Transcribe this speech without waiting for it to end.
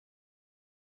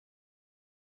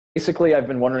basically, I've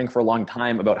been wondering for a long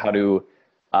time about how to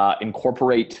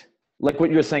incorporate, like what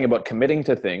you were saying about committing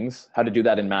to things, how to do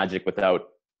that in magic without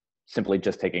simply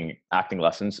just taking acting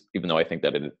lessons, even though I think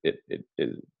that it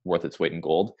is worth its weight in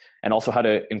gold, and also how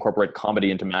to incorporate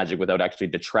comedy into magic without actually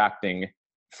detracting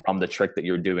from the trick that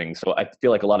you're doing. So I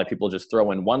feel like a lot of people just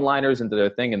throw in one-liners into their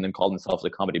thing and then call themselves a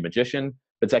comedy magician,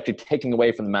 but it's actually taking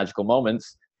away from the magical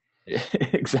moments.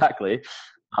 Exactly.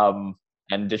 And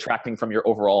detracting from your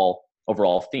overall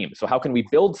theme. So how can we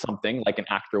build something like an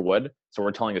actor would? So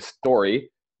we're telling a story,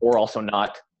 or also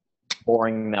not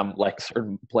boring them like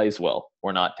certain plays will.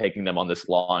 We're not taking them on this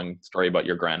long story about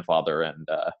your grandfather. And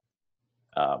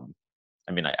I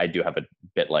mean, I do have a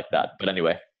bit like that. But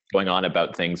anyway, going on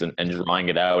about things and drawing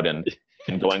it out and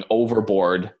going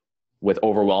overboard with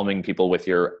overwhelming people with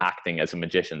your acting as a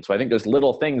magician. So I think there's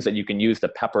little things that you can use to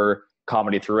pepper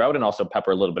comedy throughout and also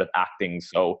pepper a little bit of acting.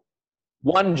 So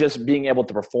one, just being able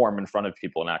to perform in front of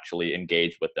people and actually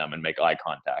engage with them and make eye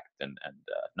contact and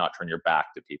not turn your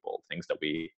back to people, things that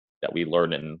we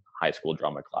learn in high school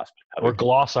drama class. Or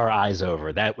gloss our eyes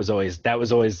over. That was always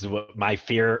my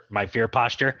fear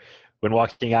posture when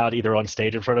walking out either on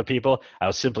stage in front of people. I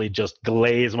would simply just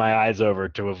glaze my eyes over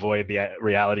to avoid the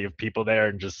reality of people there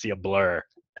and just see a blur.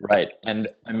 Right. And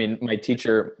I mean, my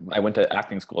teacher, I went to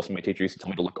acting school, so my teacher used to tell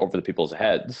me to look over the people's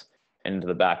heads and into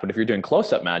the back. But if you're doing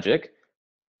close-up magic,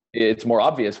 it's more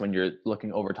obvious when you're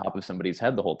looking over top of somebody's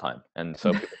head the whole time. And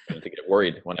so people tend to get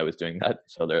worried when I was doing that.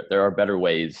 So there are better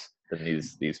ways than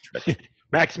these tricks.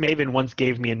 Max Maven once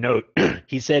gave me a note.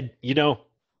 He said,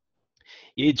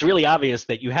 it's really obvious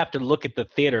that you have to look at the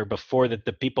theater before the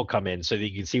people come in so that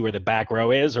you can see where the back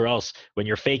row is, or else when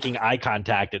you're faking eye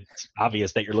contact, it's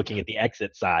obvious that you're looking at the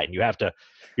exit side. You have to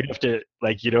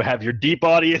have your deep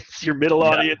audience, your middle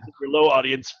audience, your low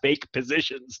audience fake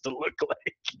positions to look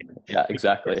like. Yeah,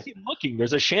 exactly. Looking,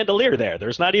 there's a chandelier there.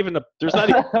 There's not even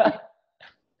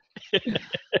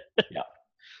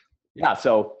Yeah,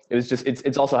 so it was just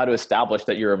it's also how to establish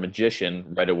that you're a magician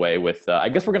right away with I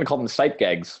guess we're going to call them sight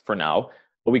gags for now,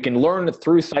 but we can learn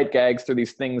through sight gags, through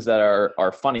these things that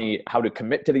are funny, how to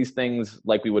commit to these things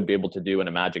like we would be able to do in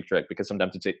a magic trick, because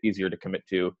sometimes it's easier to commit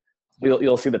to.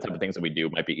 You'll see the type of things that we do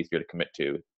might be easier to commit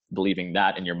to, believing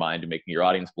that in your mind and making your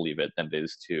audience believe it, than it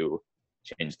is to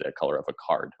change the color of a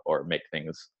card or make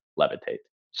things levitate.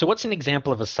 So what's an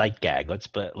example of a sight gag? I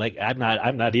don't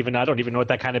even know what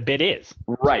that kind of bit is.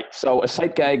 Right. So a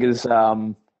sight gag is sorry.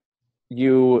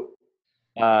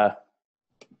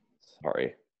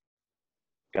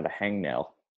 Got a hangnail.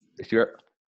 If you're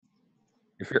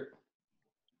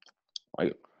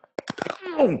like,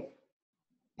 ow.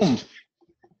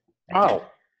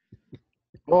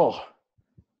 Oh.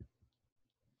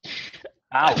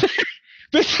 Ow.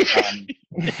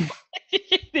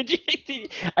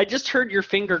 I just heard your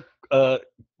finger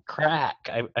crack.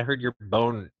 I heard your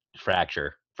bone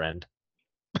fracture, friend.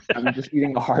 I'm just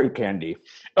eating a hard candy.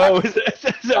 Oh,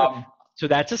 so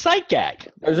that's a sight gag.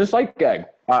 There's a sight gag.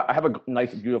 I have a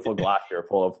nice, beautiful glass here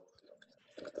full of.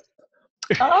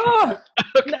 Oh,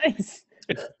 nice.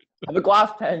 I have a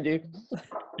glass candy.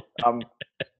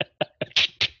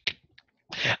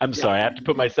 I'm sorry, I have to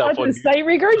put myself on. Sight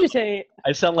regurgitate.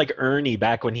 I sound like Ernie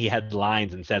back when he had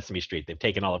lines in Sesame Street. They've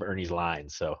taken all of Ernie's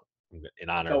lines, so in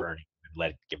honor of Ernie,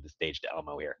 give the stage to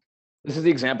Elmo here. This is the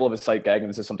example of a sight gag, and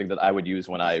this is something that I would use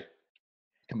when I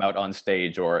come out on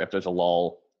stage or if there's a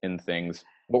lull in things.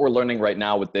 What we're learning right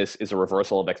now with this is a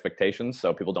reversal of expectations,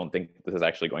 so people don't think this is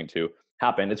actually going to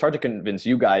happen. It's hard to convince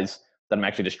you guys that I'm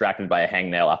actually distracted by a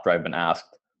hangnail after I've been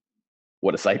asked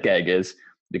what a sight gag is,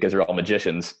 because you're all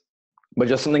magicians. But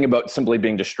just something about simply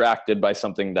being distracted by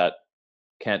something that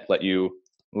can't let you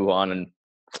move on and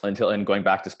going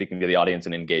back to speaking to the audience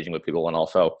and engaging with people, and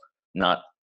also not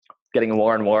getting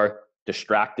more and more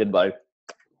distracted by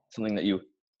something that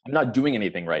I'm not doing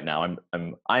anything right now.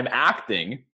 I'm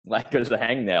acting like there's a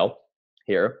hangnail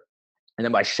here. And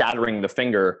then by shattering the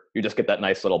finger, you just get that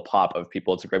nice little pop of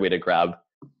people. It's a great way to grab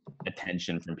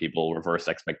attention from people, reverse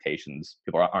expectations.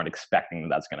 People aren't expecting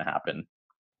that's going to happen.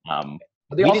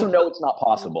 But they also know it's not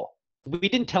possible. We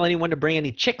didn't tell anyone to bring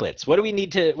any chiclets. What do we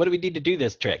need to do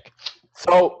this trick?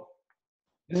 So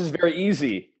this is very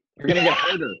easy. You're going to get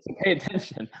harder, so pay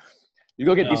attention. You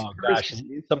go get these. Oh gosh,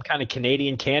 some kind of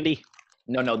Canadian candy?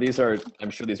 No, I'm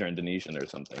sure these are Indonesian or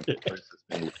something.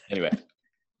 Anyway,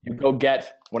 you go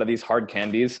get one of these hard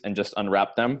candies and just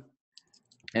unwrap them.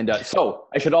 And so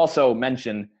I should also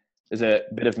mention there's a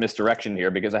bit of misdirection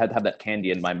here, because I had to have that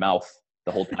candy in my mouth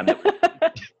the whole time.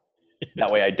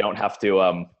 That way I don't have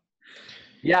to,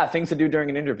 things to do during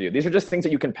an interview. These are just things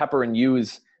that you can pepper and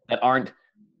use that aren't,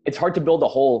 it's hard to build a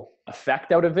whole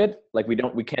effect out of it. Like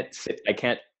I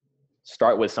can't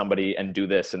start with somebody and do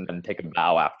this and then take a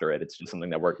bow after it. It's just something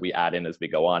that we add in as we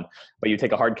go on. But you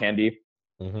take a hard candy,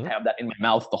 Mhm. have that in my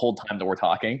mouth the whole time that we're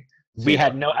talking. I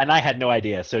had no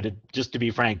idea. So just to be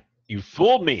frank, you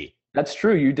fooled me. That's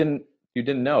true. You didn't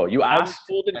know. You I was asked.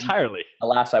 fooled entirely.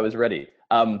 Alas, I was ready.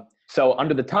 So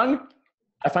under the tongue,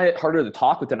 I find it harder to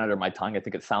talk with it under my tongue. I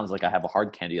think it sounds like I have a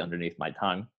hard candy underneath my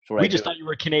tongue. So We just thought you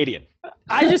were Canadian.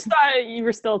 I just thought you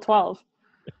were still 12.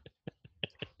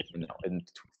 No, and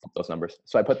those numbers.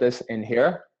 So I put this in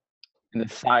here, in the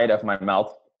side of my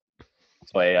mouth.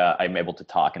 So I'm able to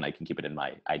talk, and I can keep it in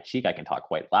my eye cheek. I can talk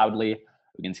quite loudly.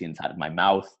 You can see inside of my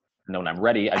mouth. And then when I'm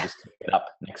ready, I just pick it up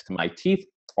next to my teeth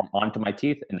or onto my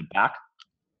teeth in the back,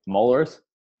 molars.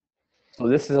 So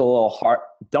this is a little hard.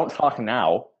 Don't talk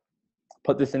now.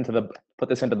 Put this into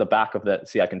the back of the.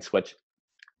 See, I can switch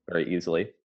very easily.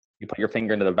 You put your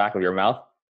finger into the back of your mouth.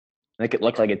 Make it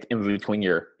look like it's in between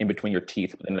your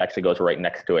teeth, but then it actually goes right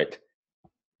next to it.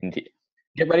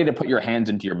 Get ready to put your hands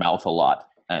into your mouth a lot.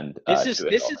 And this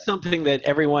is something that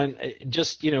everyone,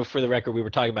 just for the record, we were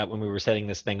talking about when we were setting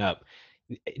this thing up.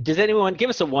 Does anyone give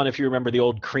us a 1 if you remember the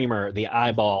old creamer, the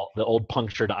old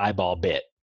punctured eyeball bit?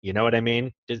 You know what I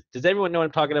mean? Does everyone know what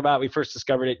I'm talking about? We first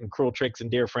discovered it in Cruel Tricks and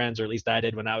Dear Friends, or at least I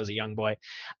did when I was a young boy.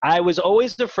 I was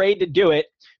always afraid to do it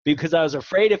because I was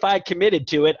afraid if I committed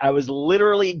to it, I was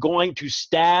literally going to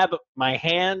stab my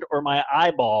hand or my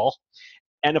eyeball.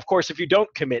 And of course, if you don't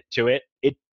commit to it,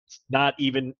 it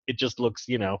just looks,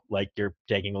 like you're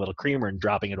taking a little creamer and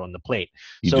dropping it on the plate.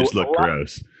 You just look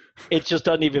gross. It just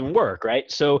doesn't even work,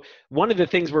 right? So one of the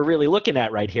things we're really looking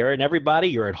at right here, and everybody,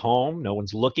 you're at home, no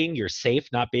one's looking, you're safe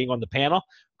not being on the panel.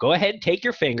 Go ahead, take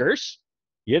your fingers.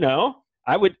 I'll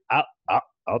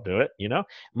do it.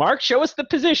 Mark, show us the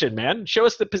position, man. Show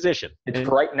us the position. It's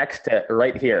right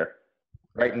here,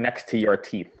 right next to your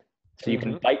teeth. So you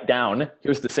can bite down.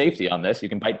 Here's the safety on this. You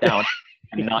can bite down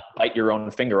and not bite your own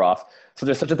finger off. So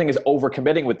there's such a thing as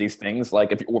overcommitting with these things.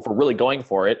 Like if we're really going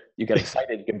for it, you get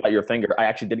excited, you can bite your finger. I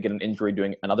actually did get an injury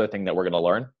doing another thing that we're going to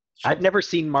learn. I've never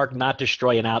seen Mark not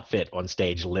destroy an outfit on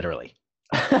stage, literally.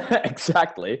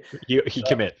 Exactly. He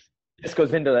commits. This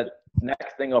goes into that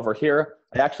next thing over here.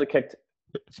 I actually kicked.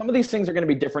 Some of these things are going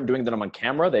to be different doing them on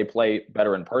camera. They play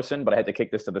better in person, but I had to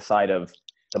kick this to the side of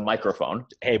the microphone.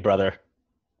 Hey, brother.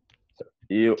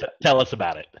 Tell us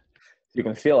about it. You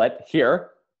can feel it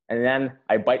here, and then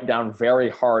I bite down very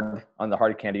hard on the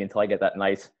hard candy until I get that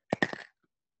nice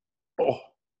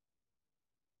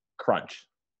crunch.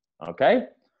 Okay?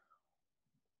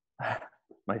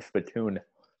 My spittoon.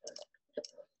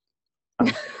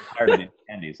 I'm tired of these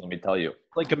candies, let me tell you.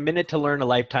 Like a minute to learn, a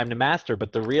lifetime to master,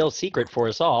 but the real secret for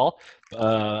us all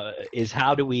is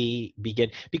how do we begin?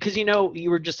 Because you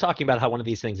were just talking about how one of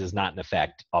these things is not an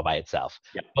effect all by itself.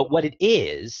 Yep. But what it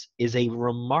is a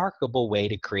remarkable way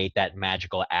to create that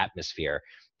magical atmosphere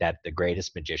that the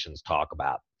greatest magicians talk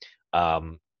about. Hey,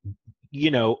 I'm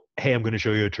going to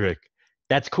show you a trick.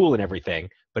 That's cool and everything.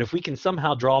 But if we can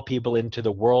somehow draw people into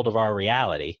the world of our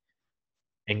reality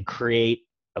and create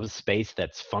a space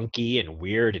that's funky and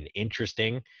weird and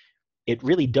interesting, it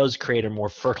really does create a more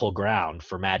fertile ground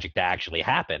for magic to actually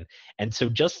happen. And so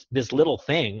just this little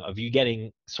thing of you getting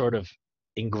sort of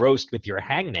engrossed with your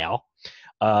hangnail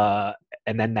and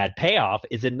then that payoff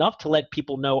is enough to let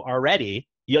people know already.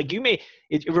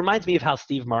 It reminds me of how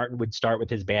Steve Martin would start with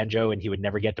his banjo and he would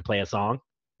never get to play a song.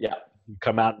 Yeah. He'd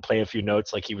come out and play a few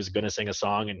notes like he was going to sing a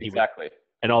song, and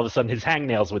and all of a sudden his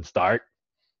hangnails would start.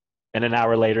 And an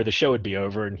hour later, the show would be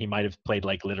over, and he might have played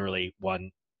like literally one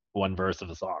verse of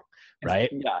the song, right?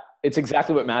 Yeah, it's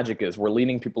exactly what magic is. We're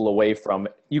leading people away from,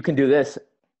 you can do this.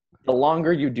 The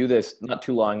longer you do this, not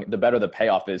too long, the better the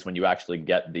payoff is when you actually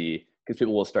get because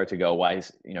people will start to go, why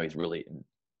is, he's really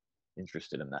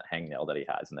interested in that hangnail that he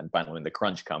has. And then finally when the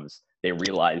crunch comes, they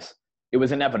realize it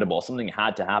was inevitable. Something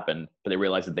had to happen, but they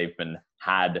realize that they've been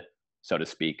had, so to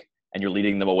speak. And you're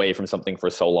leading them away from something for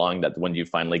so long that when you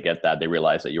finally get that, they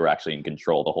realize that you were actually in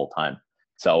control the whole time.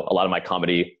 So a lot of my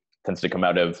comedy tends to come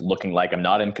out of looking like I'm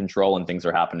not in control and things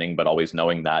are happening, but always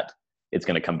knowing that it's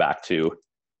going to come back to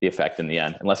the effect in the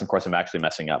end. Unless, of course, I'm actually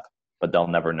messing up, but they'll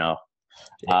never know.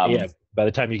 Yeah, by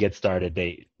the time you get started,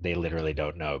 they literally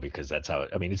don't know, because that's how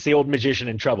it's the old magician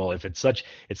in trouble. It's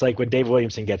like when Dave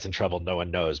Williamson gets in trouble, no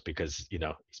one knows because,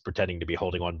 he's pretending to be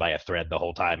holding on by a thread the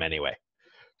whole time anyway.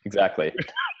 Exactly.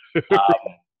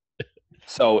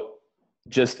 So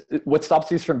just what stops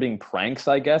these from being pranks,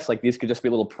 I guess, like these could just be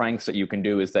little pranks that you can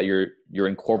do, is that you're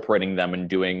incorporating them and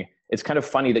doing. It's kind of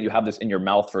funny that you have this in your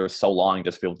mouth for so long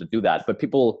just to be able to do that, but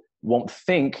people won't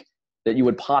think that you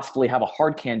would possibly have a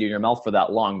hard candy in your mouth for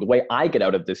that long. The way I get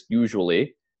out of this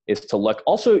usually is to look.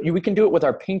 Also, we can do it with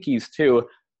our pinkies too.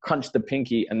 crunch the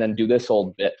pinky and then do this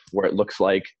old bit where it looks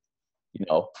like,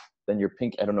 then your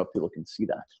pinky, I don't know if people can see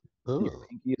that. Your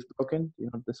pinky is broken. You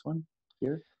have this one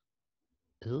here.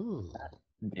 Ooh.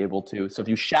 Be able to, so if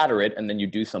you shatter it and then you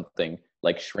do something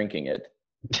like shrinking it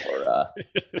or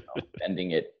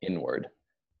bending it inward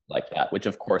like that, which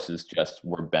of course is just,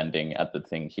 we're bending at the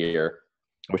thing here.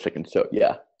 I wish I can show,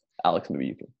 yeah. Alex, maybe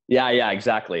you can. Yeah,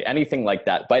 exactly. Anything like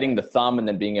that. Biting the thumb and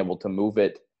then being able to move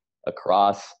it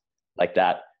across like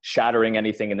that. Shattering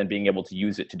anything and then being able to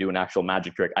use it to do an actual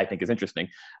magic trick, I think is interesting.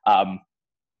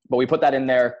 But we put that in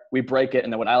there, we break it,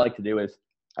 and then what I like to do is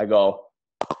I go,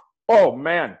 oh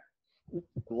man, I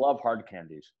love hard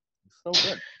candies. It's so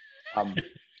good.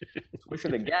 Squish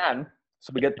it again,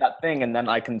 so we get that thing, and then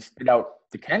I can spit out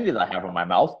the candy that I have in my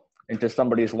mouth into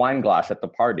somebody's wine glass at the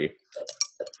party.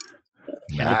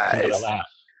 Nice.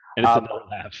 And it's another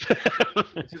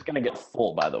laugh. This is going to get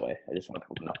full, by the way. I just want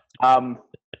people to know.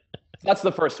 That's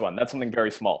the first one. That's something very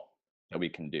small that we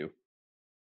can do.